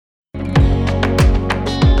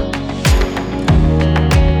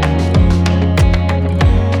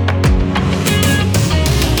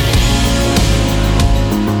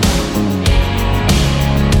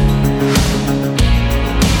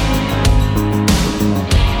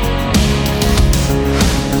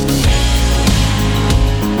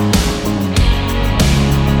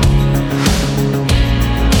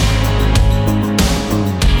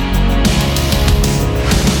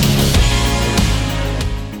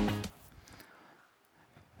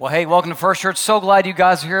Well, hey, welcome to First Church. So glad you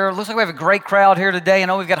guys are here. Looks like we have a great crowd here today. I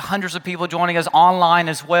know we've got hundreds of people joining us online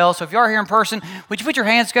as well. So if you are here in person, would you put your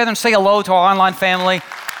hands together and say hello to our online family?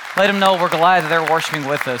 Let them know we're glad that they're worshiping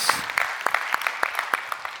with us.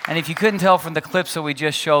 And if you couldn't tell from the clips that we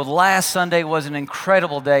just showed, last Sunday was an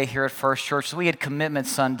incredible day here at First Church. So we had Commitment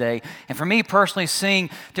Sunday. And for me personally, seeing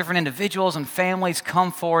different individuals and families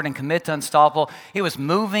come forward and commit to Unstoppable, it was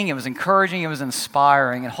moving, it was encouraging, it was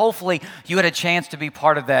inspiring. And hopefully you had a chance to be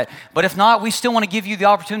part of that. But if not, we still want to give you the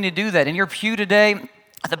opportunity to do that. In your pew today,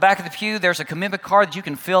 at the back of the pew, there's a commitment card that you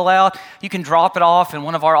can fill out. You can drop it off in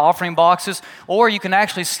one of our offering boxes, or you can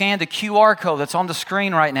actually scan the QR code that's on the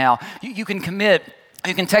screen right now. You can commit.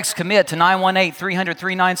 You can text commit to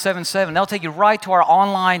 918-300-3977. They'll take you right to our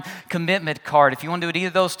online commitment card if you want to do it either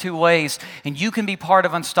of those two ways. And you can be part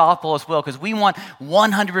of Unstoppable as well, because we want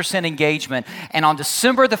 100% engagement. And on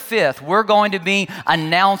December the 5th, we're going to be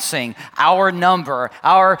announcing our number,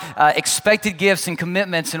 our expected gifts and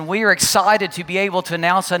commitments. And we are excited to be able to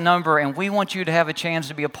announce that number. And we want you to have a chance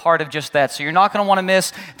to be a part of just that. So you're not going to want to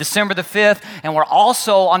miss December the 5th. And we're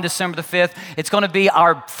also on December the 5th, it's going to be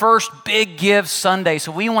our first Big Give Sunday.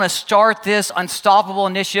 So we want to start this Unstoppable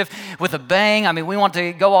initiative with a bang. I mean, we want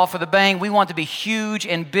to go off with a bang. We want to be huge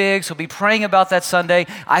and big. So be praying about that Sunday.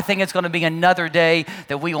 I think it's going to be another day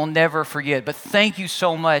that we will never forget. But thank you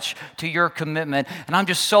so much to your commitment. And I'm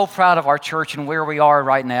just so proud of our church and where we are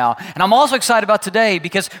right now. And I'm also excited about today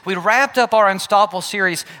because we wrapped up our Unstoppable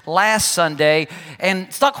series last Sunday. And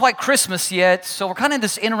it's not quite Christmas yet. So we're kind of in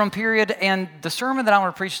this interim period. And the sermon that I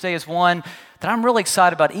want to preach today is one that I'm really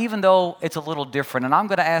excited about, even though it's a little different. And I'm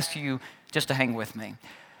going to ask you just to hang with me.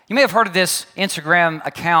 You may have heard of this Instagram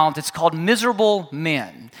account. It's called Miserable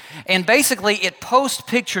Men. And basically, it posts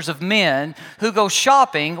pictures of men who go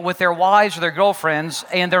shopping with their wives or their girlfriends,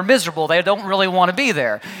 and they're miserable. They don't really want to be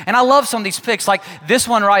there. And I love some of these pics, like this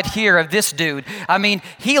one right here of this dude. I mean,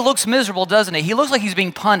 he looks miserable, doesn't he? He looks like he's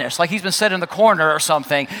being punished, like he's been set in the corner or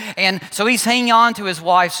something. And so he's hanging on to his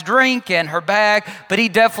wife's drink and her bag, but he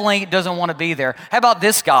definitely doesn't want to be there. How about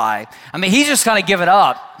this guy? I mean, he's just kind of giving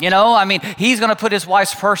up. You know, I mean, he's going to put his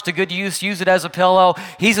wife's purse to good use it as a pillow.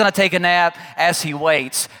 He's going to take a nap as he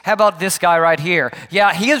waits. How about this guy right here?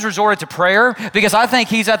 Yeah, he has resorted to prayer because I think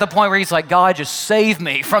he's at the point where he's like, God, just save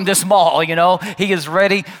me from this mall, you know. He is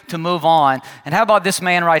ready to move on. And how about this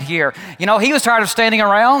man right here? You know, he was tired of standing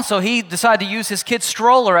around, so he decided to use his kid's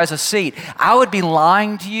stroller as a seat. I would be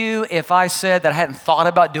lying to you if I said that I hadn't thought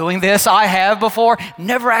about doing this. I have before,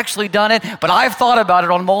 never actually done it, but I've thought about it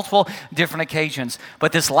on multiple different occasions.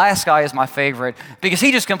 But this last guy is my favorite because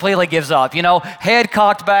he just completely gives up, you know, head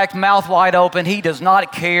cocked back, mouth wide open. He does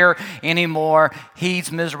not care anymore.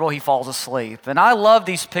 He's miserable. He falls asleep. And I love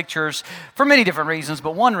these pictures for many different reasons,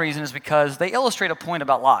 but one reason is because they illustrate a point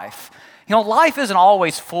about life. You know, life isn't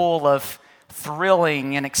always full of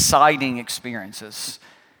thrilling and exciting experiences.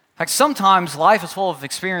 In fact, sometimes life is full of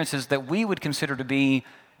experiences that we would consider to be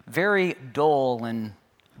very dull and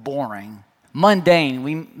boring, mundane.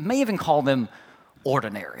 We may even call them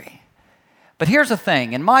ordinary. But here's the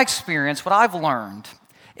thing. In my experience, what I've learned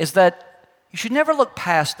is that you should never look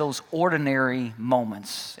past those ordinary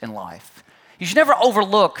moments in life. You should never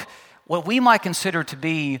overlook what we might consider to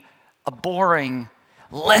be a boring,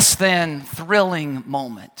 less than thrilling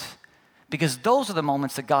moment, because those are the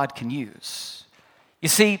moments that God can use. You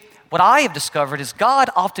see, what I have discovered is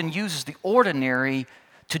God often uses the ordinary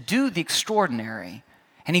to do the extraordinary,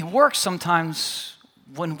 and He works sometimes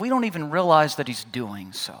when we don't even realize that He's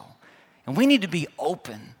doing so. And we need to be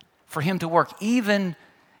open for Him to work even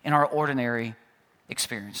in our ordinary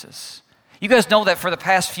experiences. You guys know that for the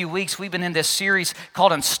past few weeks, we've been in this series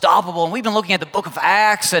called Unstoppable, and we've been looking at the book of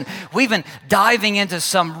Acts, and we've been diving into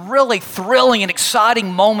some really thrilling and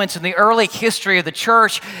exciting moments in the early history of the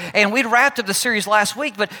church. And we wrapped up the series last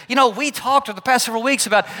week, but you know, we talked for the past several weeks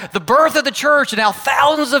about the birth of the church and how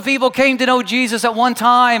thousands of people came to know Jesus at one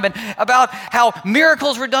time, and about how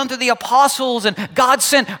miracles were done through the apostles, and God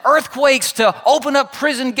sent earthquakes to open up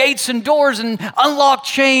prison gates and doors and unlock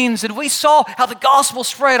chains. And we saw how the gospel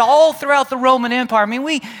spread all throughout the Roman Empire. I mean,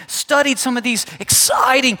 we studied some of these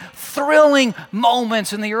exciting, thrilling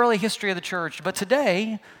moments in the early history of the church. But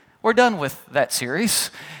today, we're done with that series.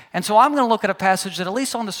 And so I'm going to look at a passage that, at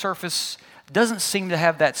least on the surface, doesn't seem to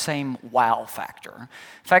have that same wow factor. In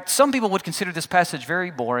fact, some people would consider this passage very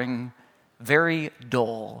boring, very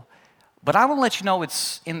dull. But I want to let you know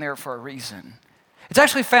it's in there for a reason. It's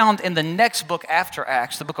actually found in the next book after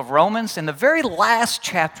Acts, the book of Romans, in the very last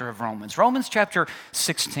chapter of Romans, Romans chapter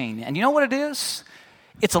 16. And you know what it is?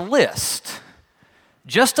 It's a list,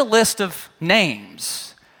 just a list of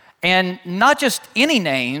names. And not just any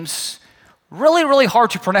names, really, really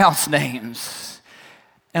hard to pronounce names.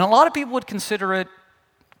 And a lot of people would consider it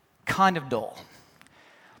kind of dull.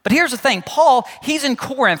 But here's the thing, Paul, he's in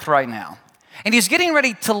Corinth right now. And he's getting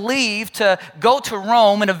ready to leave to go to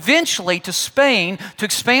Rome and eventually to Spain to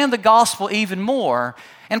expand the gospel even more.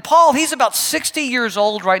 And Paul, he's about 60 years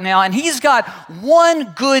old right now, and he's got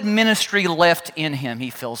one good ministry left in him, he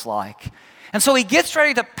feels like. And so he gets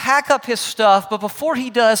ready to pack up his stuff, but before he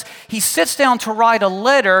does, he sits down to write a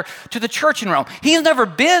letter to the church in Rome. He's never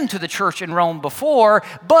been to the church in Rome before,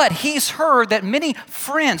 but he's heard that many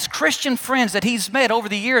friends, Christian friends that he's met over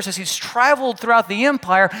the years as he's traveled throughout the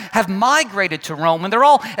empire have migrated to Rome, and they're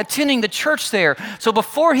all attending the church there. So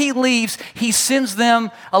before he leaves, he sends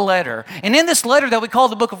them a letter. And in this letter that we call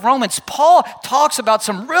the book of Romans, Paul talks about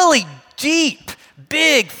some really deep,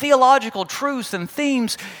 big theological truths and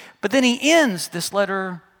themes. But then he ends this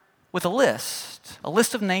letter with a list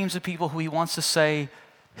of names of people who he wants to say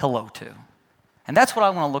hello to. And that's what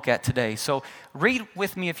I want to look at today. So read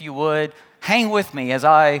with me if you would. Hang with me as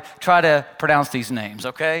I try to pronounce these names,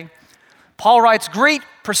 okay? Paul writes, "Greet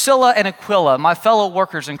Priscilla and Aquila, my fellow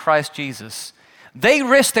workers in Christ Jesus. They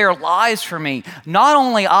risked their lives for me. Not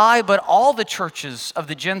only I, but all the churches of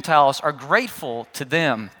the Gentiles are grateful to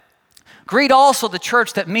them. Greet also the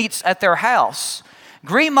church that meets at their house.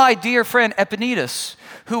 Greet my dear friend Epaenetus,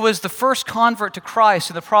 who was the first convert to Christ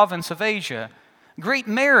in the province of Asia. Greet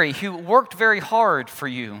Mary, who worked very hard for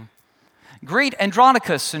you. Greet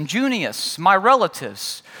Andronicus and Junius, my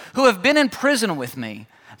relatives, who have been in prison with me.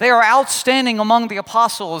 They are outstanding among the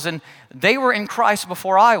apostles, and they were in Christ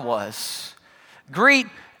before I was. Greet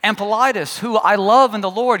Ampliatus, who I love in the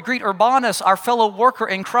Lord. Greet Urbanus, our fellow worker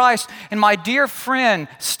in Christ. And my dear friend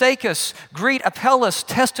Stachys. Greet Apelles,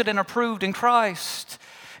 tested and approved in Christ.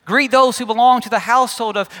 Greet those who belong to the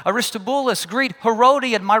household of Aristobulus. Greet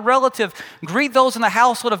Herodion, my relative. Greet those in the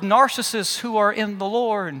household of Narcissus who are in the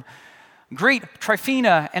Lord. Greet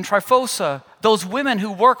Tryphena and Tryphosa, those women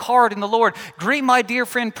who work hard in the Lord. Greet my dear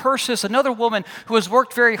friend Persis, another woman who has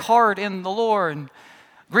worked very hard in the Lord.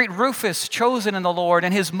 Greet Rufus, chosen in the Lord,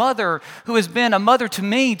 and his mother, who has been a mother to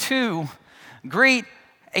me too. Greet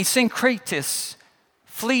Asyncritus,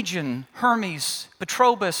 Phlegon, Hermes,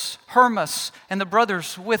 Petrobus, Hermas, and the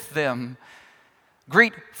brothers with them.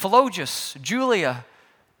 Greet Philologus, Julia,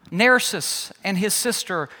 Narcissus, and his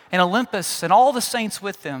sister, and Olympus, and all the saints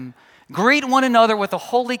with them. Greet one another with a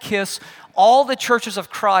holy kiss. All the churches of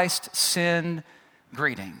Christ send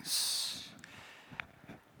greetings."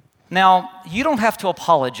 Now, you don't have to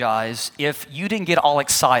apologize if you didn't get all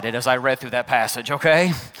excited as I read through that passage,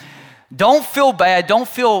 okay? Don't feel bad, don't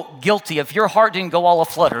feel guilty if your heart didn't go all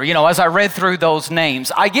aflutter, as I read through those names.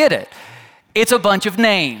 I get it. It's a bunch of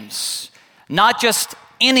names, not just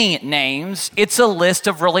any names. It's a list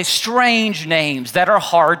of really strange names that are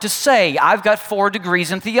hard to say. I've got 4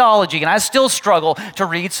 degrees in theology, and I still struggle to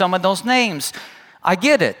read some of those names. I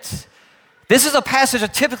get it. This is a passage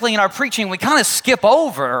that typically in our preaching we kind of skip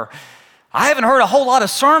over. I haven't heard a whole lot of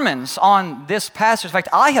sermons on this passage. In fact,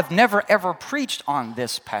 I have never ever preached on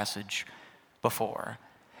this passage before.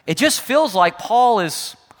 It just feels like Paul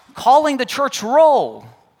is calling the church roll.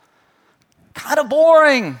 Kind of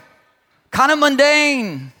boring, kind of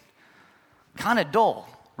mundane, kind of dull,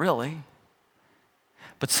 really.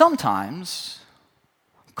 But sometimes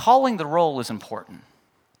calling the roll is important.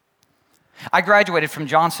 I graduated from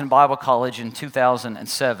Johnson Bible College in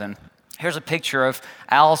 2007. Here's a picture of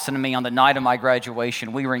Allison and me on the night of my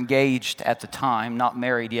graduation. We were engaged at the time, not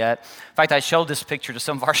married yet. In fact, I showed this picture to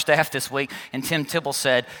some of our staff this week, and Tim Tibble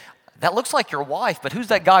said, "That looks like your wife, but who's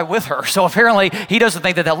that guy with her?" So apparently he doesn't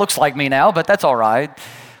think that looks like me now, but that's all right.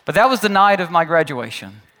 But that was the night of my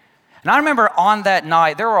graduation. And I remember on that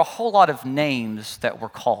night, there were a whole lot of names that were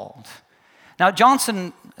called. Now,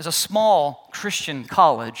 Johnson is a small Christian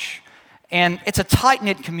college, and it's a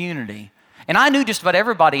tight-knit community. And I knew just about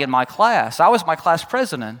everybody in my class. I was my class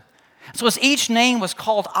president. So as each name was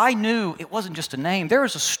called, I knew it wasn't just a name. There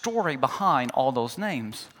was a story behind all those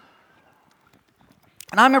names.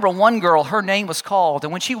 And I remember one girl, her name was called,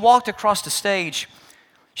 and when she walked across the stage,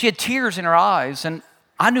 she had tears in her eyes, and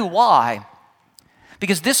I knew why.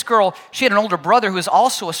 Because this girl, she had an older brother who was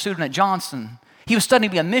also a student at Johnson. He was studying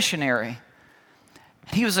to be a missionary.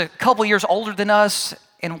 He was a couple years older than us,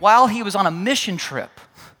 and while he was on a mission trip,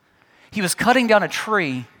 he was cutting down a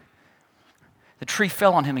tree. The tree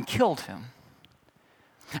fell on him and killed him.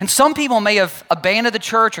 And some people may have abandoned the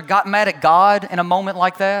church or got mad at God in a moment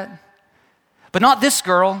like that, but not this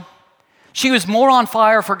girl. She was more on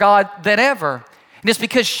fire for God than ever. And it's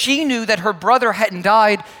because she knew that her brother hadn't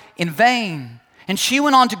died in vain. And she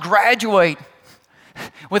went on to graduate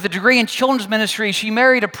With a degree in children's ministry, she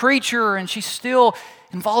married a preacher, and she's still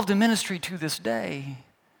involved in ministry to this day.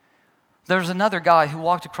 There's another guy who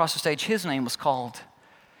walked across the stage. His name was called.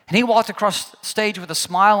 And he walked across the stage with a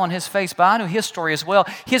smile on his face, but I knew his story as well.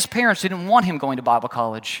 His parents didn't want him going to Bible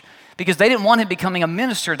college because they didn't want him becoming a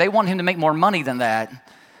minister. They wanted him to make more money than that.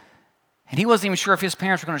 And he wasn't even sure if his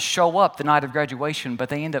parents were going to show up the night of graduation, but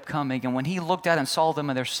they ended up coming. And when he looked out and saw them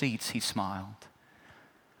in their seats, he smiled.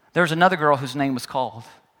 There was another girl whose name was called.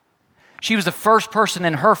 She was the first person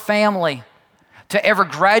in her family to ever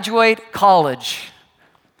graduate college.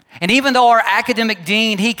 And even though our academic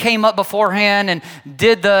dean, he came up beforehand and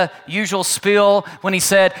did the usual spiel when he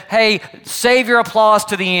said, hey, save your applause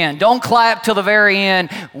to the end. Don't clap till the very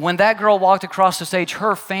end. When that girl walked across the stage,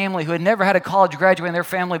 her family, who had never had a college graduate in their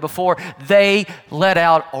family before, they let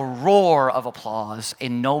out a roar of applause,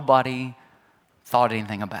 and nobody thought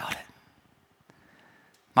anything about it.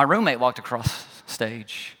 My roommate walked across the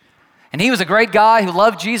stage, and he was a great guy who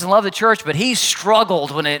loved Jesus and loved the church, but he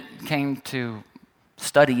struggled when it came to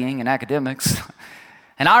studying and academics.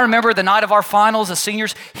 And I remember the night of our finals as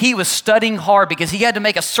seniors, he was studying hard because he had to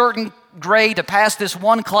make a certain grade to pass this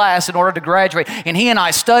one class in order to graduate. And he and I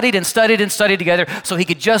studied and studied and studied together so he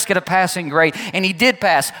could just get a passing grade. And he did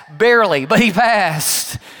pass, barely, but he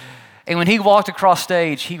passed. And when he walked across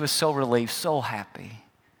stage, he was so relieved, so happy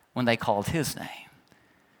when they called his name.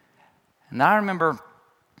 And I remember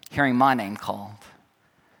hearing my name called.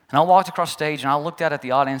 And I walked across stage and I looked out at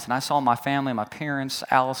the audience and I saw my family, my parents,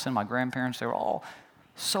 Allison, my grandparents. They were all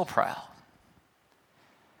so proud.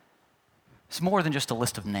 It's more than just a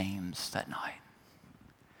list of names that night.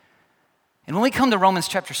 And when we come to Romans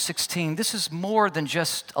chapter 16, this is more than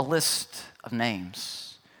just a list of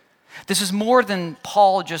names. This is more than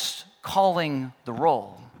Paul just calling the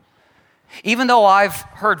roll. Even though I've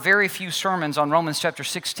heard very few sermons on Romans chapter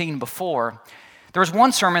 16 before, there was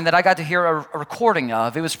one sermon that I got to hear a recording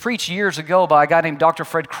of. It was preached years ago by a guy named Dr.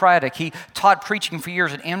 Fred Craddock. He taught preaching for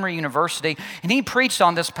years at Emory University, and he preached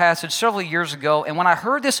on this passage several years ago. And when I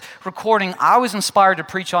heard this recording, I was inspired to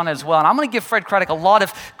preach on it as well. And I'm going to give Fred Craddock a lot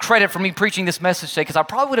of credit for me preaching this message today, because I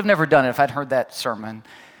probably would have never done it if I'd heard that sermon.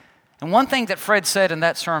 And one thing that Fred said in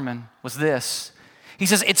that sermon was this. He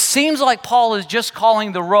says, it seems like Paul is just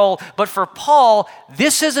calling the roll, but for Paul,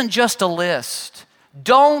 this isn't just a list.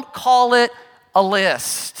 Don't call it a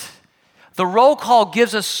list. The roll call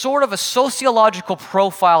gives us sort of a sociological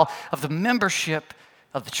profile of the membership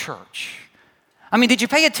of the church. I mean, did you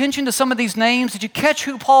pay attention to some of these names? Did you catch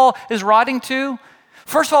who Paul is writing to?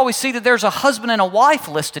 First of all, we see that there's a husband and a wife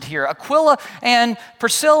listed here, Aquila and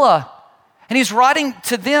Priscilla. And he's writing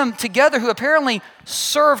to them together who apparently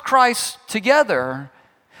serve Christ together.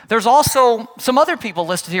 There's also some other people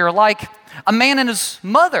listed here, like a man and his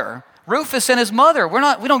mother, Rufus and his mother. We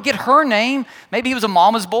don't get her name. Maybe he was a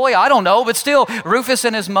mama's boy, I don't know, but still, Rufus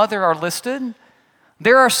and his mother are listed.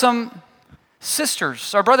 There are some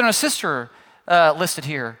sisters, our brother and a sister listed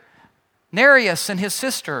here. Nereus and his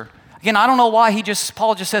sister. Again, I don't know why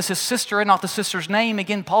Paul just says his sister and not the sister's name.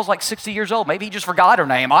 Again, Paul's like 60 years old. Maybe he just forgot her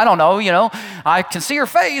name. I don't know, I can see her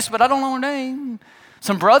face, but I don't know her name.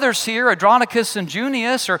 Some brothers here, Andronicus and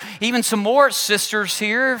Junius, or even some more sisters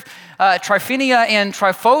here, Tryphenia and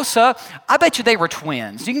Tryphosa. I bet you they were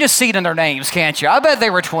twins. You can just see it in their names, can't you? I bet they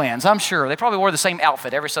were twins, I'm sure. They probably wore the same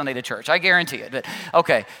outfit every Sunday to church. I guarantee it. But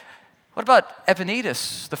okay, what about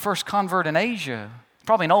Epaenetus, the first convert in Asia?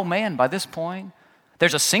 Probably an old man by this point.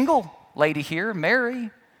 There's a single lady here, Mary.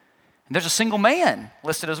 And there's a single man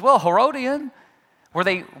listed as well, Herodian. Were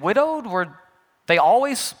they widowed? Were they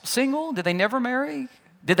always single? Did they never marry?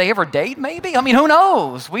 Did they ever date maybe? I mean, who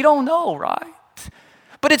knows? We don't know, right?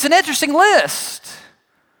 But it's an interesting list.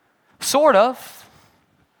 Sort of.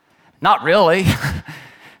 Not really.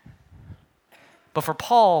 But for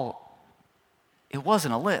Paul, it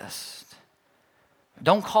wasn't a list.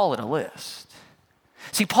 Don't call it a list.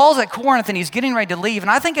 See, Paul's at Corinth and he's getting ready to leave.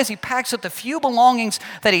 And I think as he packs up the few belongings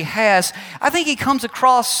that he has, I think he comes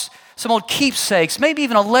across some old keepsakes, maybe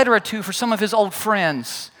even a letter or two for some of his old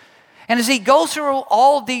friends. And as he goes through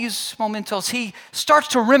all these mementos, he starts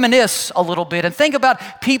to reminisce a little bit and think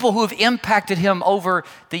about people who have impacted him over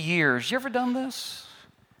the years. You ever done this?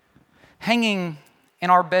 Hanging in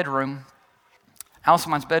our bedroom, Alice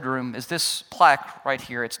and mine's bedroom, is this plaque right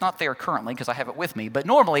here. It's not there currently because I have it with me, but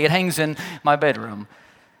normally it hangs in my bedroom.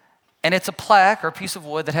 And it's a plaque or a piece of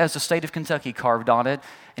wood that has the state of Kentucky carved on it.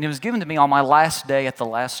 And it was given to me on my last day at the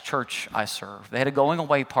last church I served. They had a going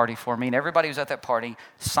away party for me, and everybody who was at that party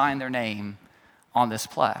signed their name on this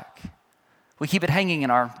plaque. We keep it hanging in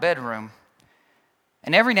our bedroom.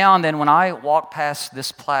 And every now and then when I walk past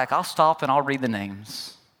this plaque, I'll stop and I'll read the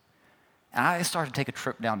names. And I started to take a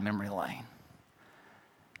trip down memory lane.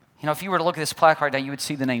 You know, if you were to look at this plaque right now, you would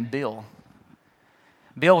see the name Bill.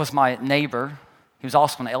 Bill was my neighbor. He was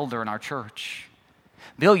also an elder in our church.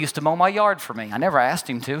 Bill used to mow my yard for me. I never asked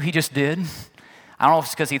him to. He just did. I don't know if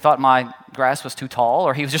it's because he thought my grass was too tall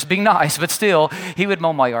or he was just being nice, but still, he would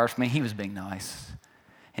mow my yard for me. He was being nice.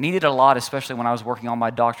 And he did it a lot, especially when I was working on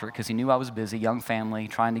my doctorate, because he knew I was busy, young family,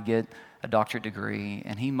 trying to get a doctorate degree,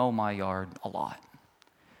 and he mowed my yard a lot.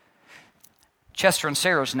 Chester and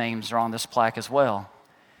Sarah's names are on this plaque as well.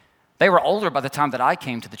 They were older by the time that I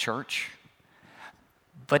came to the church.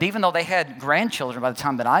 But even though they had grandchildren by the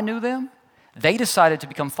time that I knew them, they decided to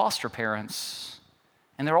become foster parents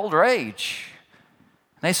in their older age.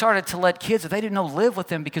 They started to let kids that they didn't know live with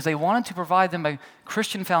them because they wanted to provide them a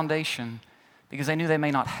Christian foundation because they knew they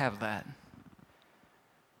may not have that.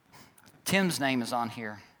 Tim's name is on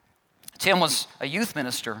here. Tim was a youth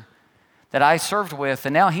minister that I served with,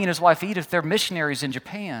 and now he and his wife Edith, they're missionaries in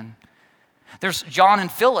Japan. There's John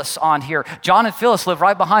and Phyllis on here. John and Phyllis live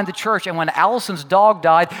right behind the church, and when Allison's dog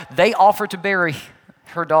died, they offered to bury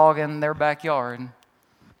her dog in their backyard,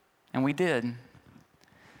 and we did.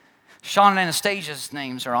 Sean and Anastasia's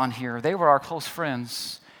names are on here. They were our close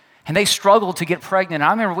friends, and they struggled to get pregnant. I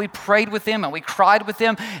remember we prayed with them, and we cried with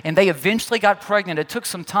them, and they eventually got pregnant. It took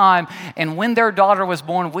some time, and when their daughter was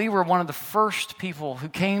born, we were one of the first people who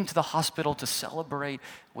came to the hospital to celebrate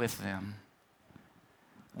with them.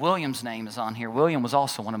 William's name is on here. William was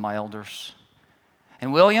also one of my elders.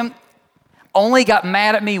 And William only got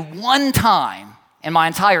mad at me one time in my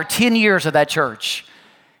entire 10 years of that church.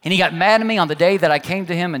 And he got mad at me on the day that I came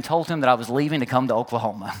to him and told him that I was leaving to come to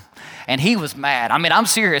Oklahoma. And he was mad. I mean, I'm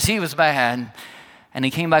serious. He was mad. And he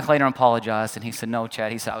came back later and apologized. And he said, no,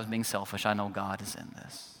 Chad. He said, I was being selfish. I know God is in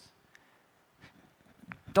this.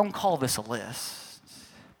 Don't call this a list.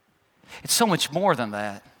 It's so much more than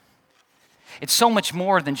that. It's so much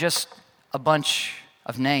more than just a bunch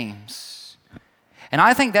of names. And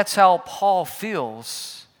I think that's how Paul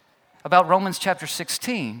feels about Romans chapter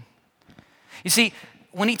 16. You see,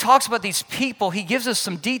 when he talks about these people, he gives us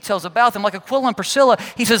some details about them. Like Aquila and Priscilla,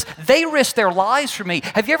 he says, they risked their lives for me.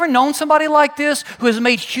 Have you ever known somebody like this who has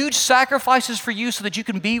made huge sacrifices for you so that you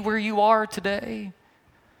can be where you are today?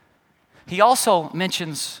 He also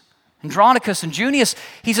mentions Andronicus and Junius.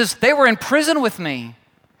 He says, they were in prison with me.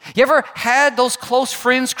 You ever had those close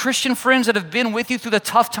friends, Christian friends that have been with you through the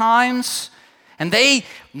tough times and they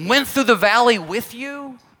went through the valley with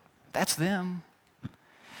you? That's them.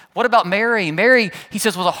 What about Mary? Mary, he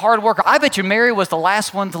says, was a hard worker. I bet you Mary was the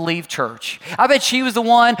last one to leave church. I bet she was the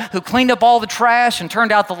one who cleaned up all the trash and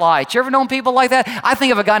turned out the lights. You ever known people like that? I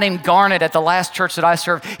think of a guy named Garnett at the last church that I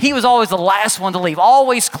served. He was always the last one to leave,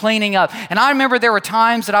 always cleaning up. And I remember there were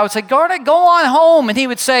times that I would say, Garnett, go on home. And he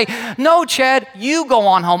would say, no, Chad, you go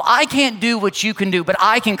on home. I can't do what you can do, but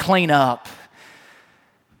I can clean up.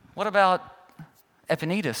 What about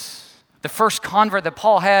Epaenetus? The first convert that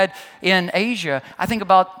Paul had in Asia. I think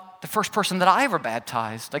about the first person that I ever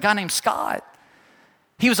baptized, a guy named Scott.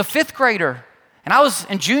 He was a 5th grader, and I was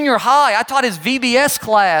in junior high. I taught his VBS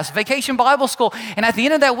class, Vacation Bible School, and at the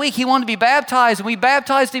end of that week, he wanted to be baptized, and we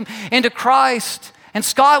baptized him into Christ. And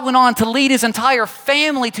Scott went on to lead his entire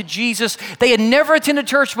family to Jesus. They had never attended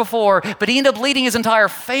church before, but he ended up leading his entire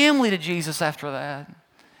family to Jesus after that.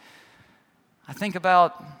 I think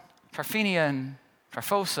about Tryphenia and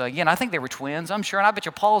Tryphosa. Again, I think they were twins, I'm sure. And I bet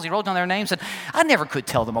you Paul, as he wrote down their names, said, I never could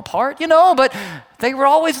tell them apart, but they were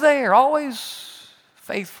always there, always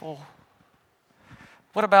faithful.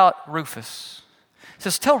 What about Rufus? It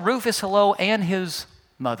says, tell Rufus hello and his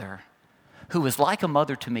mother, who was like a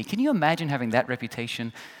mother to me. Can you imagine having that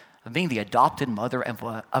reputation of being the adopted mother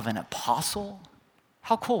of an apostle?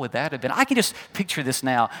 How cool would that have been? I can just picture this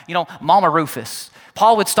now. Mama Rufus.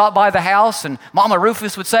 Paul would stop by the house and Mama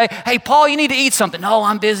Rufus would say, hey, Paul, you need to eat something. No,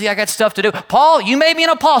 I'm busy. I got stuff to do. Paul, you may be an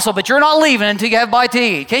apostle, but you're not leaving until you have a bite to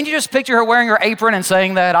eat. Can't you just picture her wearing her apron and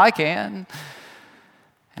saying that? I can.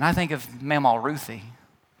 And I think of Mamaw Ruthie.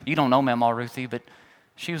 You don't know Mamaw Ruthie, but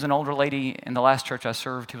she was an older lady in the last church I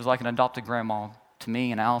served who was like an adopted grandma to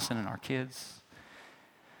me and Allison and our kids.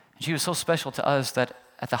 And she was so special to us that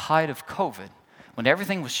at the height of COVID, when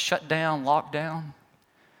everything was shut down, locked down,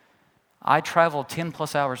 I traveled 10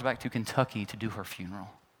 plus hours back to Kentucky to do her funeral.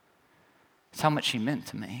 That's how much she meant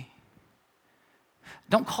to me.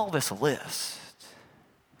 Don't call this a list.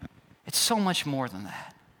 It's so much more than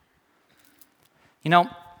that.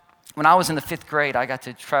 When I was in the 5th grade, I got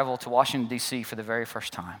to travel to Washington, D.C. for the very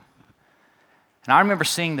first time. And I remember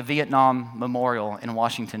seeing the Vietnam Memorial in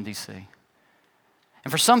Washington, D.C.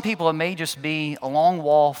 And for some people, it may just be a long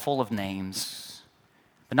wall full of names,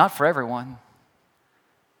 but not for everyone.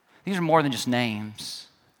 These are more than just names.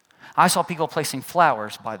 I saw people placing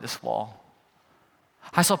flowers by this wall.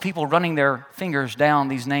 I saw people running their fingers down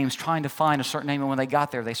these names trying to find a certain name, and when they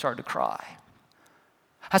got there, they started to cry.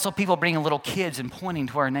 I saw people bringing little kids and pointing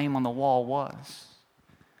to where a name on the wall was.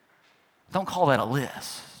 Don't call that a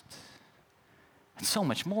list. It's so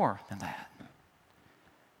much more than that.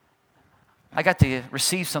 I got to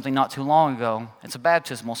receive something not too long ago. It's a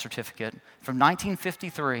baptismal certificate from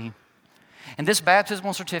 1953. And this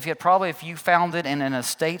baptismal certificate, probably if you found it in an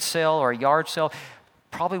estate sale or a yard sale,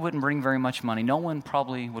 probably wouldn't bring very much money. No one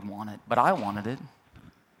probably would want it, but I wanted it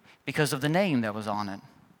because of the name that was on it.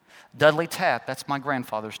 Dudley Tapp, that's my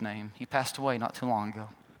grandfather's name. He passed away not too long ago.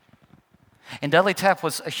 And Dudley Tapp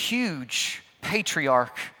was a huge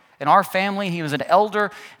patriarch in our family. He was an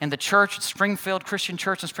elder in the church at Springfield Christian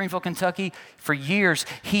Church in Springfield, Kentucky. For years,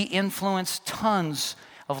 he influenced tons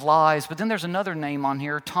of lives. But then there's another name on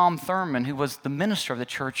here, Tom Thurman, who was the minister of the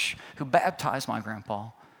church who baptized my grandpa.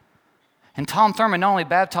 And Tom Thurman not only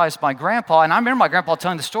baptized my grandpa, and I remember my grandpa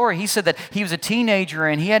telling the story, he said that he was a teenager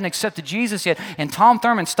and he hadn't accepted Jesus yet, and Tom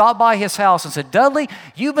Thurman stopped by his house and said, Dudley,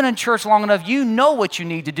 you've been in church long enough, you know what you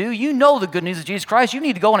need to do, you know the good news of Jesus Christ, you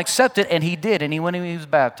need to go and accept it, and he did, and he went and he was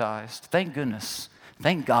baptized. Thank goodness.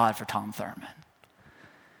 Thank God for Tom Thurman.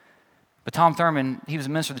 But Tom Thurman, he was a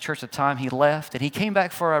minister of the church at the time, he left, and he came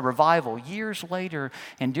back for a revival years later,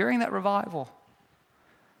 and during that revival,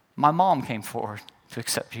 my mom came forward to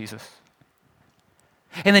accept Jesus.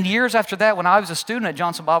 And then years after that, when I was a student at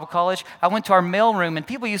Johnson Bible College, I went to our mailroom, and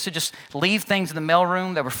people used to just leave things in the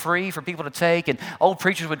mailroom that were free for people to take, and old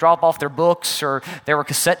preachers would drop off their books, or there were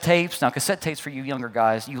cassette tapes. Now, cassette tapes for you younger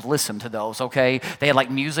guys, you listen to those, okay? They had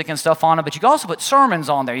like music and stuff on them, but you could also put sermons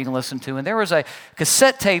on there you can listen to, and there was a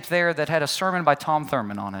cassette tape there that had a sermon by Tom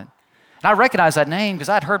Thurman on it. And I recognized that name because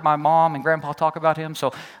I'd heard my mom and grandpa talk about him,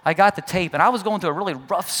 so I got the tape, and I was going through a really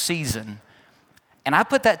rough season. And I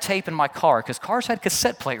put that tape in my car, because cars had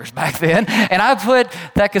cassette players back then. And I put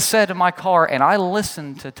that cassette in my car, and I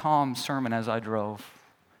listened to Tom's sermon as I drove.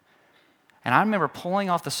 And I remember pulling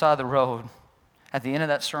off the side of the road at the end of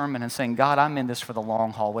that sermon and saying, God, I'm in this for the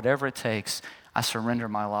long haul. Whatever it takes, I surrender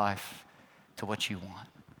my life to what you want.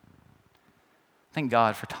 Thank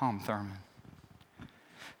God for Tom Thurman.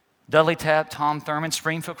 Dudley Tapp, Tom Thurman,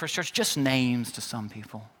 Springfield Christian Church, just names to some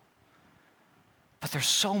people. But there's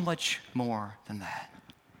so much more than that.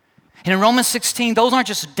 And in Romans 16, those aren't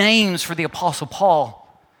just names for the Apostle Paul.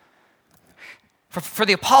 For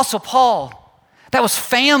the Apostle Paul, that was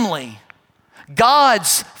family.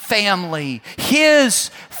 God's family. His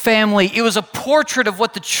family. It was a portrait of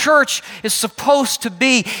what the church is supposed to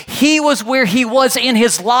be. He was where he was in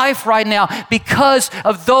his life right now because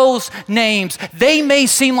of those names. They may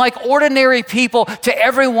seem like ordinary people to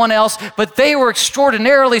everyone else, but they were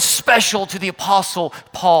extraordinarily special to the Apostle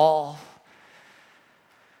Paul.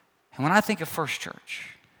 And when I think of First Church,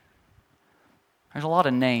 there's a lot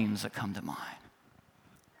of names that come to mind.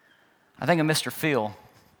 I think of Mr. Phil,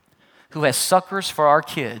 who has suckers for our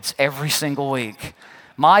kids every single week.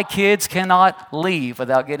 My kids cannot leave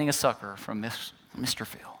without getting a sucker from Mr.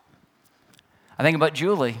 Phil. I think about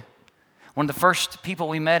Julie, one of the first people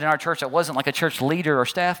we met in our church that wasn't like a church leader or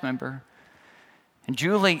staff member. And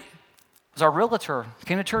Julie was our realtor,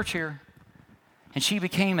 came to church here. And she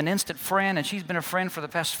became an instant friend, and she's been a friend for the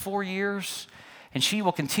past 4 years. And she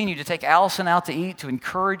will continue to take Allison out to eat, to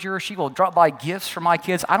encourage her. She will drop by gifts for my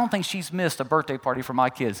kids. I don't think she's missed a birthday party for my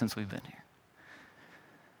kids since we've been here.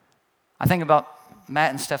 I think about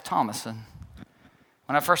Matt and Steph Thomason.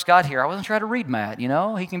 When I first got here, I wasn't sure how to read Matt, you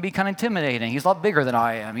know. He can be kind of intimidating. He's a lot bigger than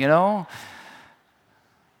I am, you know.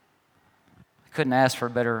 I couldn't ask for a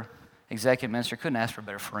better executive minister. Couldn't ask for a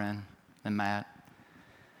better friend than Matt.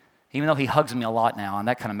 Even though he hugs me a lot now, and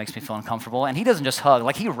that kind of makes me feel uncomfortable. And he doesn't just hug,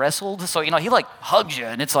 like he wrestled, so, you know, he like hugs you,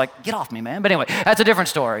 and it's like, get off me, man. But anyway, that's a different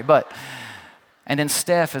story. And then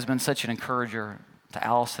Steph has been such an encourager to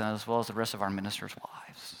Allison as well as the rest of our ministers'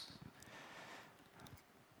 wives.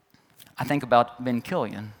 I think about Ben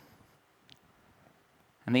Killian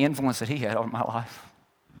and the influence that he had on my life.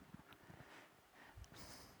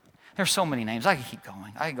 There's so many names. I could keep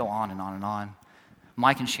going. I could go on and on and on.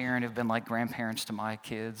 Mike and Sharon have been like grandparents to my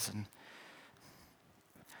kids. And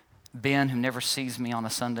Ben, who never sees me on a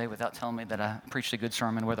Sunday without telling me that I preached a good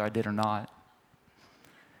sermon, whether I did or not.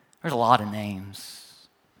 There's a lot of names.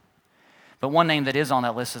 But one name that is on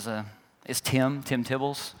that list is Tim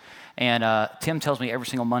Tibbles. And Tim tells me every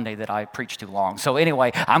single Monday that I preach too long. So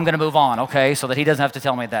anyway, I'm going to move on, okay, so that he doesn't have to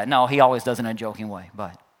tell me that. No, he always does it in a joking way.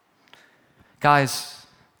 But guys,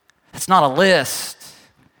 it's not a list.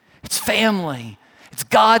 It's family. It's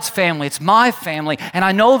God's family. It's my family. And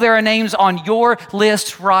I know there are names on your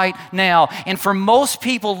list right now. And for most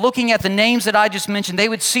people looking at the names that I just mentioned, they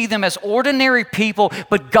would see them as ordinary people,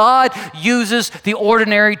 but God uses the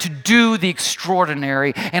ordinary to do the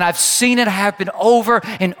extraordinary. And I've seen it happen over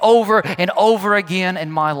and over and over again in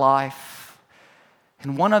my life.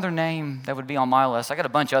 And one other name that would be on my list, I got a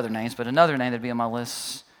bunch of other names, but another name that would be on my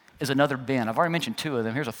list is another Ben. I've already mentioned two of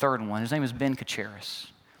them. Here's a third one. His name is Ben Kacharis.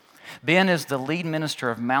 Ben is the lead minister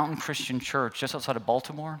of Mountain Christian Church just outside of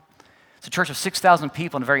Baltimore. It's a church of 6,000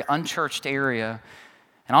 people in a very unchurched area.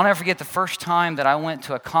 And I'll never forget the first time that I went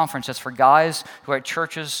to a conference that's for guys who are at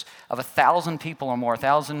churches of 1,000 people or more,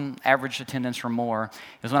 1,000 average attendance or more.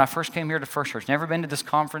 It was when I first came here to First Church. Never been to this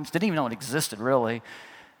conference, didn't even know it existed really.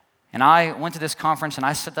 And I went to this conference and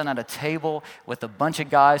I sat down at a table with a bunch of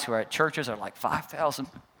guys who are at churches that are like 5,000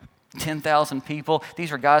 10,000 people.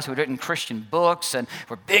 These were guys who had written Christian books and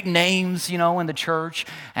were big names, in the church.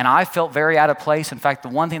 And I felt very out of place. In fact, the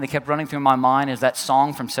one thing that kept running through my mind is that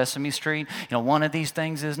song from Sesame Street. One of these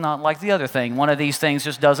things is not like the other thing. One of these things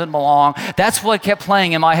just doesn't belong. That's what kept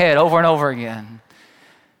playing in my head over and over again.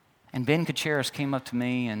 And Ben Kacharis came up to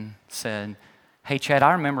me and said, "Hey, Chad,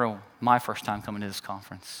 I remember my first time coming to this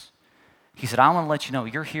conference." He said, "I want to let you know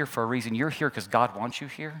you're here for a reason. You're here because God wants you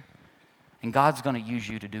here. And God's going to use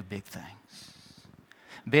you to do big things."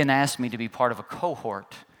 Ben asked me to be part of a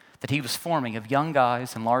cohort that he was forming of young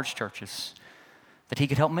guys in large churches that he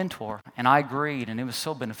could help mentor. And I agreed, and it was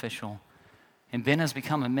so beneficial. And Ben has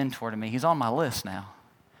become a mentor to me. He's on my list now.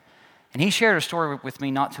 And he shared a story with me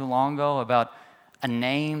not too long ago about a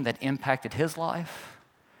name that impacted his life.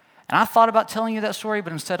 And I thought about telling you that story,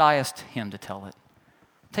 but instead I asked him to tell it.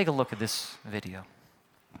 Take a look at this video.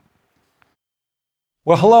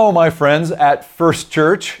 Well, hello, my friends at First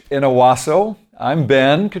Church in Owasso. I'm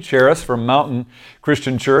Ben Kacharis from Mountain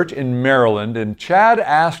Christian Church in Maryland, and Chad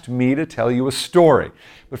asked me to tell you a story.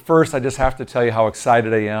 But first, I just have to tell you how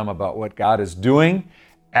excited I am about what God is doing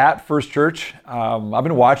at First Church. I've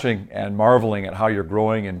been watching and marveling at how you're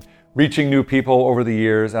growing and reaching new people over the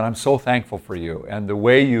years, and I'm so thankful for you and the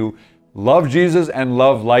way you love Jesus and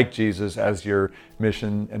love like Jesus, as your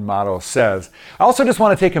mission and motto says. I also just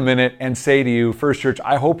want to take a minute and say to you, First Church,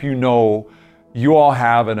 I hope you know you all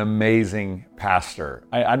have an amazing pastor.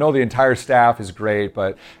 I know the entire staff is great,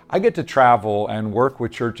 but I get to travel and work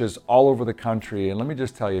with churches all over the country. And let me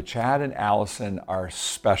just tell you, Chad and Allison are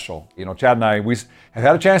special. Chad and I, we have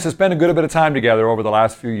had a chance to spend a good bit of time together over the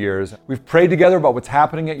last few years. We've prayed together about what's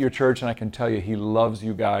happening at your church, and I can tell you, he loves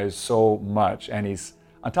you guys so much. And he's,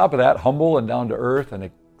 on top of that, humble and down to earth, and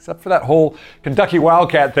except for that whole Kentucky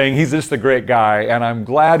Wildcat thing, he's just a great guy, and I'm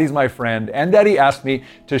glad he's my friend and that he asked me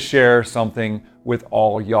to share something with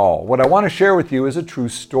all y'all. What I want to share with you is a true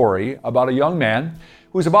story about a young man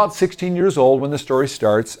who's about 16 years old when the story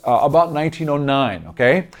starts, about 1909,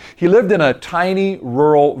 okay? He lived in a tiny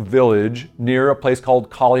rural village near a place called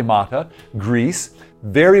Kalimata, Greece.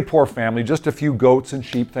 Very poor family, just a few goats and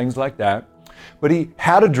sheep, things like that. But he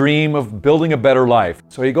had a dream of building a better life.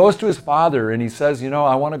 So he goes to his father and he says,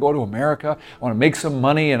 I want to go to America, I want to make some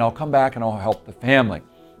money, and I'll come back and I'll help the family.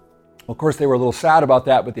 Well, of course, they were a little sad about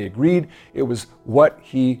that, but they agreed it was what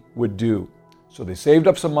he would do. So they saved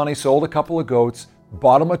up some money, sold a couple of goats,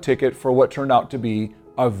 bought him a ticket for what turned out to be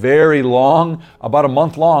a very long, about a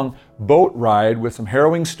month-long boat ride with some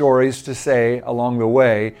harrowing stories to say along the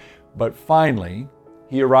way. But finally,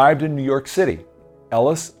 he arrived in New York City,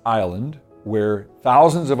 Ellis Island, where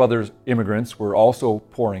thousands of other immigrants were also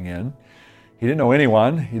pouring in. He didn't know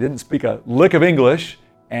anyone, he didn't speak a lick of English,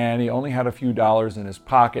 and he only had a few dollars in his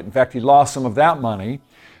pocket. In fact, he lost some of that money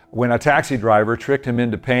when a taxi driver tricked him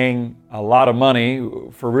into paying a lot of money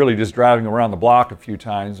for really just driving around the block a few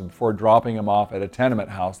times before dropping him off at a tenement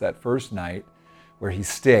house that first night where he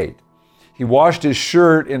stayed. He washed his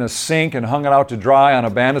shirt in a sink and hung it out to dry on a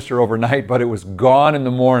banister overnight, but it was gone in the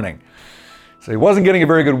morning. So he wasn't getting a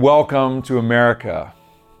very good welcome to America.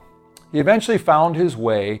 He eventually found his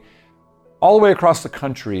way all the way across the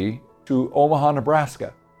country to Omaha,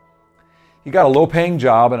 Nebraska. He got a low-paying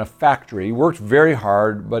job in a factory, worked very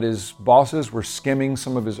hard, but his bosses were skimming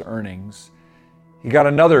some of his earnings. He got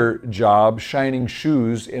another job shining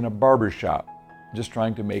shoes in a barber shop, just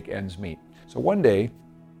trying to make ends meet. So one day,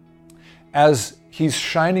 as he's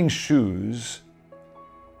shining shoes,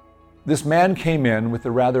 this man came in with the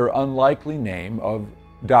rather unlikely name of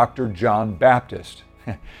Dr. John Baptist.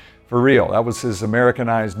 For real, that was his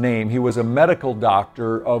Americanized name. He was a medical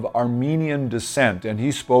doctor of Armenian descent, and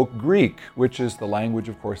he spoke Greek, which is the language,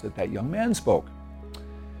 of course, that young man spoke.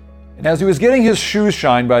 And as he was getting his shoes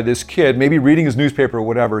shined by this kid, maybe reading his newspaper or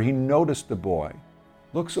whatever, he noticed the boy.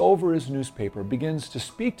 looks over his newspaper, begins to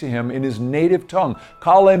speak to him in his native tongue.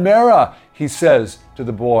 Kalemera, he says to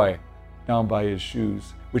the boy down by his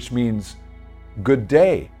shoes, which means good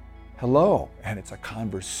day, hello. And it's a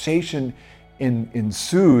conversation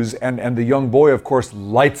ensues, and the young boy, of course,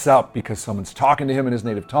 lights up because someone's talking to him in his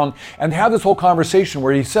native tongue, and have this whole conversation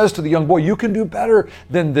where he says to the young boy, you can do better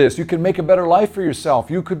than this. You can make a better life for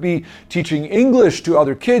yourself. You could be teaching English to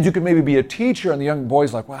other kids. You could maybe be a teacher. And the young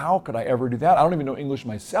boy's like, well, how could I ever do that? I don't even know English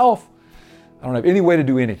myself. I don't have any way to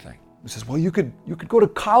do anything. He says, well, you could go to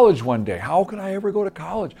college one day. How could I ever go to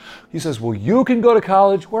college? He says, well, you can go to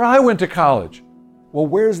college where I went to college. Well,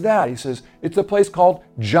 where's that? He says, it's a place called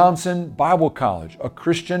Johnson Bible College, a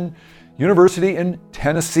Christian university in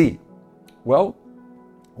Tennessee. Well,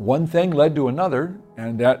 one thing led to another,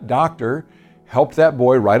 and that doctor helped that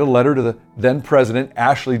boy write a letter to the then president,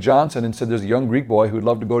 Ashley Johnson, and said, there's a young Greek boy who'd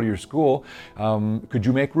love to go to your school. Could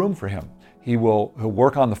you make room for him? He'll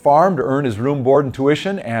work on the farm to earn his room, board, and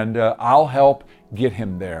tuition, and I'll help get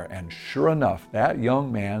him there. And sure enough, that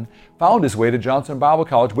young man found his way to Johnson Bible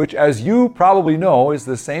College, which, as you probably know, is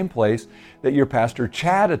the same place that your pastor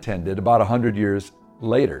Chad attended about 100 years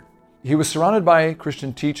later. He was surrounded by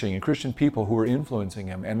Christian teaching and Christian people who were influencing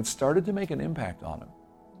him, and it started to make an impact on him.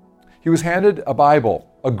 He was handed a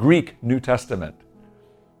Bible, a Greek New Testament,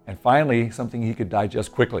 and finally something he could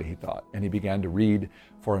digest quickly, he thought, and he began to read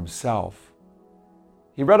for himself.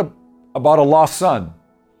 He read about a lost son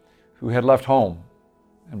who had left home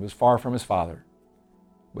and was far from his father,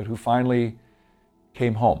 but who finally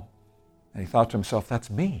came home. And he thought to himself, that's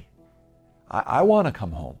me. I want to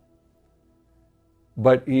come home.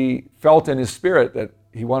 But he felt in his spirit that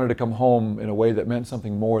he wanted to come home in a way that meant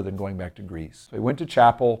something more than going back to Greece. So he went to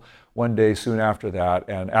chapel one day soon after that,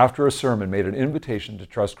 and after a sermon made an invitation to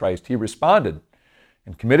trust Christ. He responded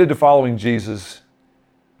and committed to following Jesus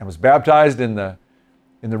and was baptized in the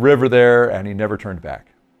river there, and he never turned back.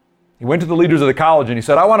 He went to the leaders of the college and he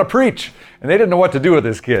said, I want to preach. And they didn't know what to do with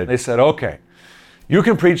this kid. They said, okay, you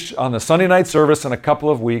can preach on the Sunday night service in a couple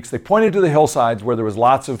of weeks. They pointed to the hillsides where there was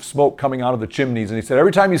lots of smoke coming out of the chimneys. And he said,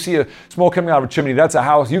 every time you see a smoke coming out of a chimney, that's a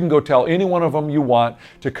house. You can go tell any one of them you want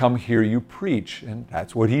to come hear you preach. And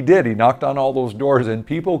that's what he did. He knocked on all those doors, and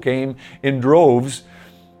people came in droves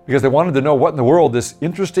because they wanted to know what in the world this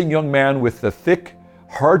interesting young man with the thick,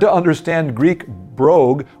 hard to understand Greek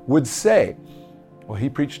brogue would say. Well, he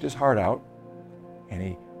preached his heart out, and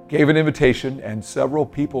he gave an invitation, and several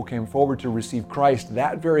people came forward to receive Christ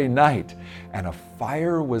that very night, and a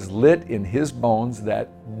fire was lit in his bones that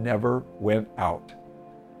never went out.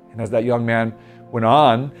 And as that young man went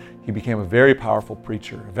on, he became a very powerful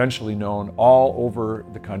preacher, eventually known all over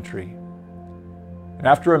the country. And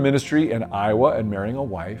after a ministry in Iowa and marrying a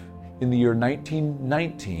wife, in the year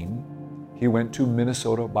 1919, he went to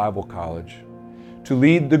Minnesota Bible College to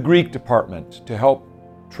lead the Greek department, to help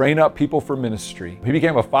train up people for ministry. He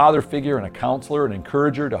became a father figure and a counselor and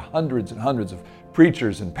encourager to hundreds and hundreds of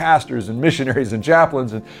preachers and pastors and missionaries and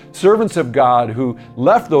chaplains and servants of God who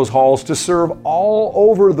left those halls to serve all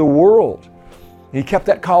over the world. He kept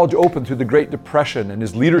that college open through the Great Depression, and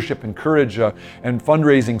his leadership and courage and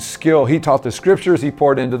fundraising skill. He taught the scriptures, he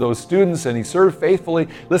poured into those students, and he served faithfully.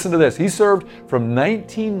 Listen to this, he served from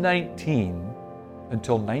 1919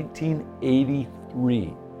 until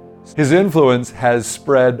 1983. His influence has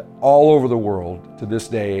spread all over the world to this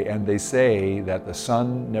day, and they say that the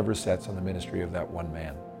sun never sets on the ministry of that one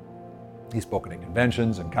man. He's spoken at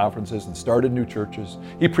conventions and conferences and started new churches.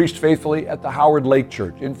 He preached faithfully at the Howard Lake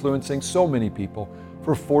Church, influencing so many people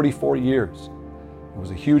for 44 years. It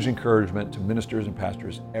was a huge encouragement to ministers and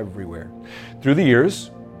pastors everywhere. Through the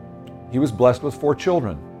years, he was blessed with 4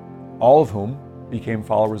 children, all of whom became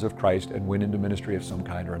followers of Christ and went into ministry of some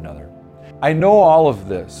kind or another. I know all of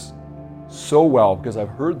this so well because I've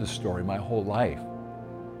heard the story my whole life.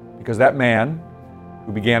 Because that man,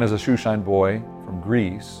 who began as a shoeshine boy from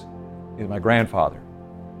Greece, is my grandfather,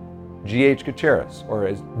 G.H. Kacharis, or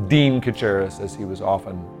as Dean Kacharis, as he was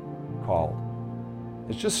often called.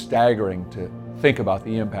 It's just staggering to think about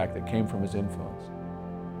the impact that came from his influence.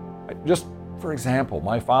 Just for example,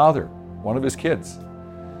 my father, one of his kids,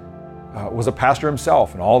 was a pastor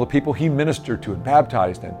himself, and all the people he ministered to and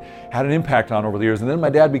baptized and had an impact on over the years. And then my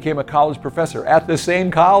dad became a college professor at the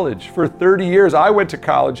same college for 30 years. I went to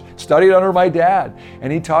college, studied under my dad,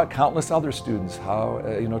 and he taught countless other students how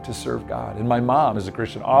to serve God. And my mom is a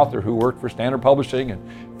Christian author who worked for Standard Publishing and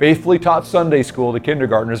faithfully taught Sunday school to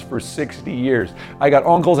kindergartners for 60 years. I got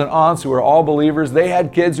uncles and aunts who are all believers. They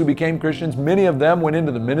had kids who became Christians. Many of them went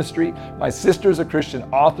into the ministry. My sister's a Christian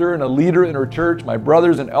author and a leader in her church. My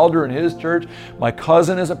brother's an elder in his his church. My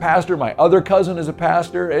cousin is a pastor. My other cousin is a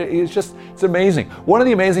pastor. It's amazing. One of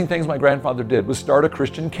the amazing things my grandfather did was start a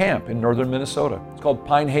Christian camp in northern Minnesota. It's called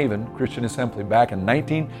Pine Haven Christian Assembly back in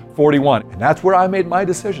 1941. And that's where I made my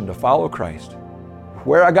decision to follow Christ,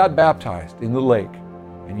 where I got baptized in the lake.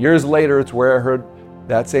 And years later, it's where I heard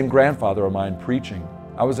that same grandfather of mine preaching.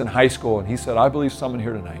 I was in high school and he said, I believe someone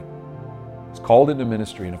here tonight is called into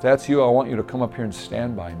ministry. And if that's you, I want you to come up here and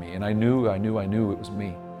stand by me. And I knew it was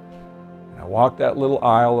me. And I walked that little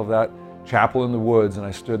aisle of that chapel in the woods and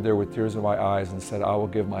I stood there with tears in my eyes and said, I will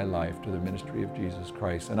give my life to the ministry of Jesus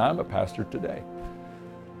Christ. And I'm a pastor today.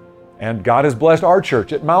 And God has blessed our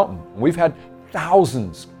church at Mountain. We've had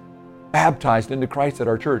thousands baptized into Christ at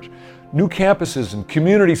our church. New campuses and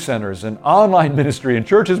community centers and online ministry and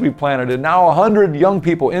churches we planted, and now 100 young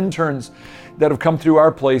people, interns that have come through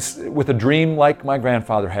our place with a dream like my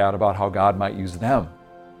grandfather had about how God might use them.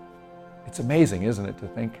 It's amazing, isn't it, to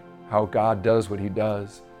think how God does what he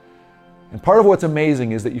does. And part of what's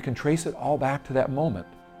amazing is that you can trace it all back to that moment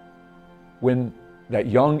when that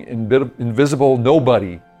young, invisible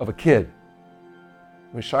nobody of a kid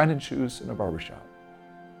was shining shoes in a barbershop.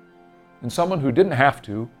 And someone who didn't have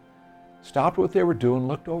to stopped what they were doing,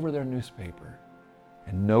 looked over their newspaper,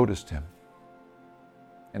 and noticed him.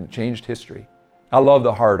 And it changed history. I love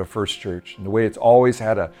the heart of First Church and the way it's always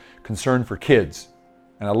had a concern for kids.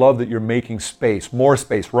 And I love that you're making space, more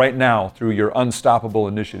space right now through your Unstoppable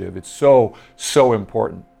initiative. It's so, so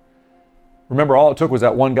important. Remember, all it took was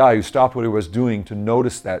that one guy who stopped what he was doing to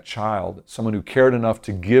notice that child, someone who cared enough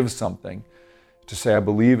to give something, to say, I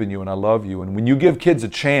believe in you and I love you. And when you give kids a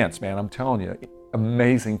chance, man, I'm telling you,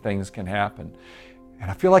 amazing things can happen.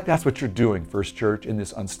 And I feel like that's what you're doing, First Church, in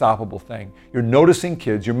this Unstoppable thing. You're noticing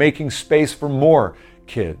kids. You're making space for more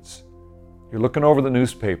kids. You're looking over the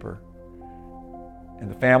newspaper and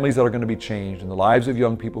the families that are going to be changed and the lives of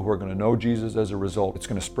young people who are going to know Jesus as a result. It's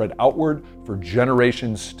going to spread outward for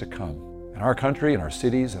generations to come. And our country and our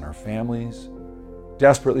cities and our families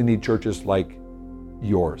desperately need churches like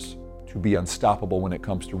yours to be unstoppable when it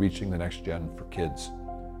comes to reaching the next gen for kids.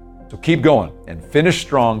 So keep going and finish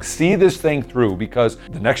strong. See this thing through, because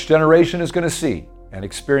the next generation is going to see and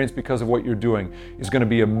experience, because of what you're doing, is going to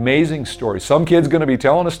be amazing stories. Some kid's going to be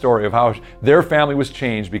telling a story of how their family was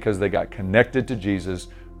changed because they got connected to Jesus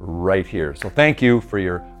right here. So thank you for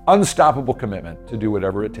your unstoppable commitment to do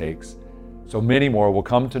whatever it takes. So many more will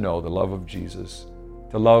come to know the love of Jesus,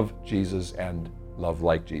 to love Jesus and love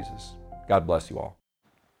like Jesus. God bless you all.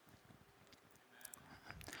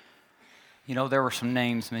 You know, there were some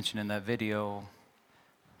names mentioned in that video.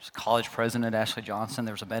 There's a college president, Ashley Johnson.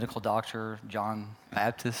 There was a medical doctor, John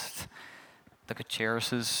Baptist. The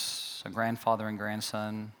Gutierrez's, a grandfather and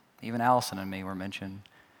grandson. Even Allison and me were mentioned.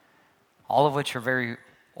 All of which are very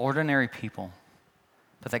ordinary people,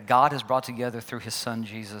 but that God has brought together through his son,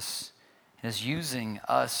 Jesus, and is using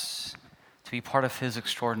us to be part of his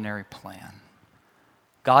extraordinary plan.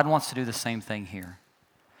 God wants to do the same thing here.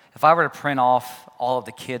 If I were to print off all of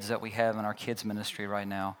the kids that we have in our kids ministry right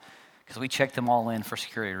now, because we check them all in for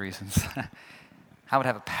security reasons, I would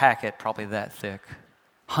have a packet probably that thick.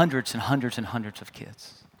 Hundreds and hundreds and hundreds of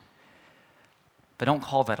kids. But don't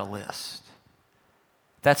call that a list.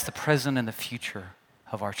 That's the present and the future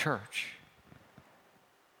of our church.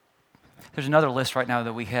 There's another list right now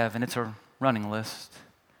that we have, and it's a running list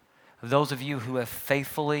of those of you who have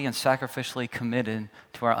faithfully and sacrificially committed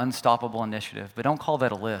to our Unstoppable initiative. But don't call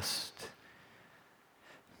that a list.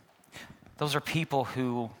 Those are people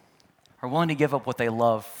who are willing to give up what they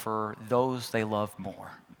love for those they love more.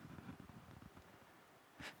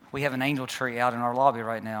 We have an angel tree out in our lobby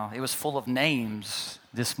right now. It was full of names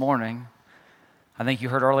this morning. I think you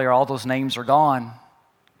heard earlier, all those names are gone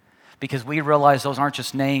because we realize those aren't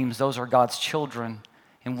just names, those are God's children.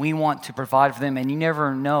 And we want to provide for them. And you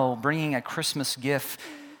never know, bringing a Christmas gift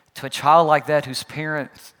to a child like that whose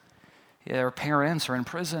parents are in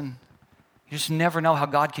prison, you just never know how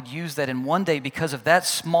God could use that. And one day, because of that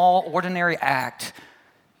small, ordinary act,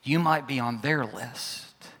 you might be on their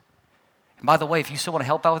list. And by the way, if you still want to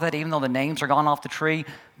help out with that, even though the names are gone off the tree,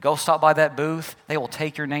 go stop by that booth. They will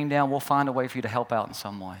take your name down. We'll find a way for you to help out in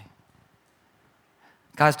some way.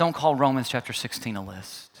 Guys, don't call Romans chapter 16 a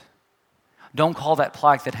list. Don't call that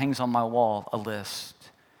plaque that hangs on my wall a list.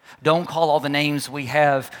 Don't call all the names we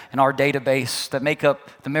have in our database that make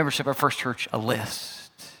up the membership of First Church a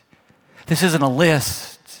list. This isn't a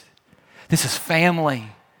list. This is family.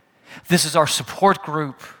 This is our support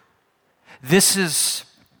group. This is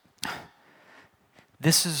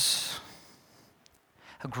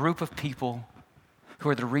a group of people who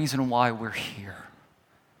are the reason why we're here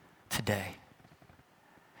today.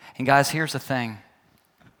 And guys, here's the thing.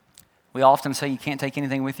 We often say you can't take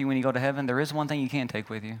anything with you when you go to heaven. There is one thing you can take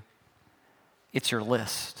with you. It's your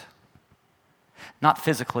list. Not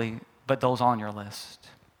physically, but those on your list.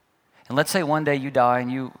 And let's say one day you die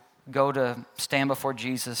and you go to stand before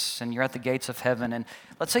Jesus and you're at the gates of heaven, and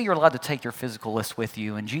let's say you're allowed to take your physical list with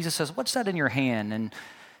you, and Jesus says, "What's that in your hand?" And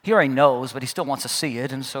he already knows, but he still wants to see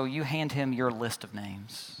it, and so you hand him your list of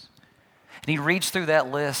names. And he reads through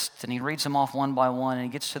that list, and he reads them off one by one, and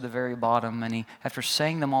he gets to the very bottom, and after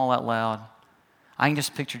saying them all out loud, I can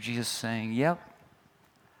just picture Jesus saying, "Yep,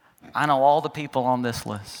 I know all the people on this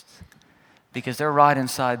list because they're right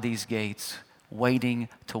inside these gates waiting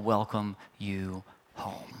to welcome you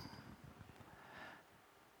home."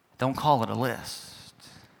 Don't call it a list.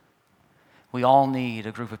 We all need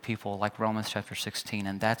a group of people like Romans chapter 16,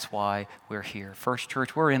 and that's why we're here. First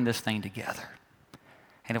Church, we're in this thing together.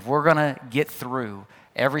 And if we're going to get through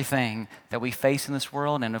everything that we face in this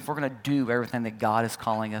world, and if we're going to do everything that God is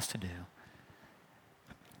calling us to do,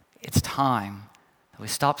 it's time that we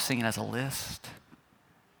stop seeing it as a list,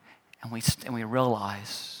 and we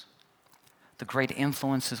realize the great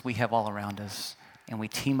influences we have all around us, and we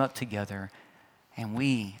team up together, and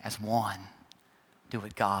we, as one, do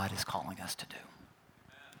what God is calling us to do.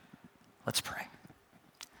 Let's pray.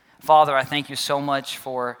 Father, I thank you so much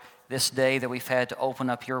for this day that we've had to open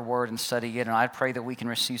up your word and study it, and I pray that we can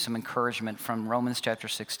receive some encouragement from Romans chapter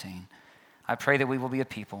 16. I pray that we will be a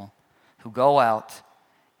people who go out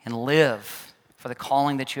and live for the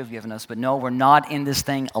calling that you have given us, but no, we're not in this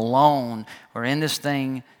thing alone. We're in this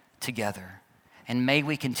thing together. And may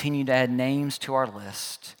we continue to add names to our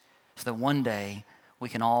list so that one day we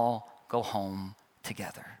can all go home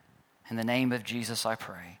together. In the name of Jesus, I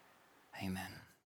pray. Amen.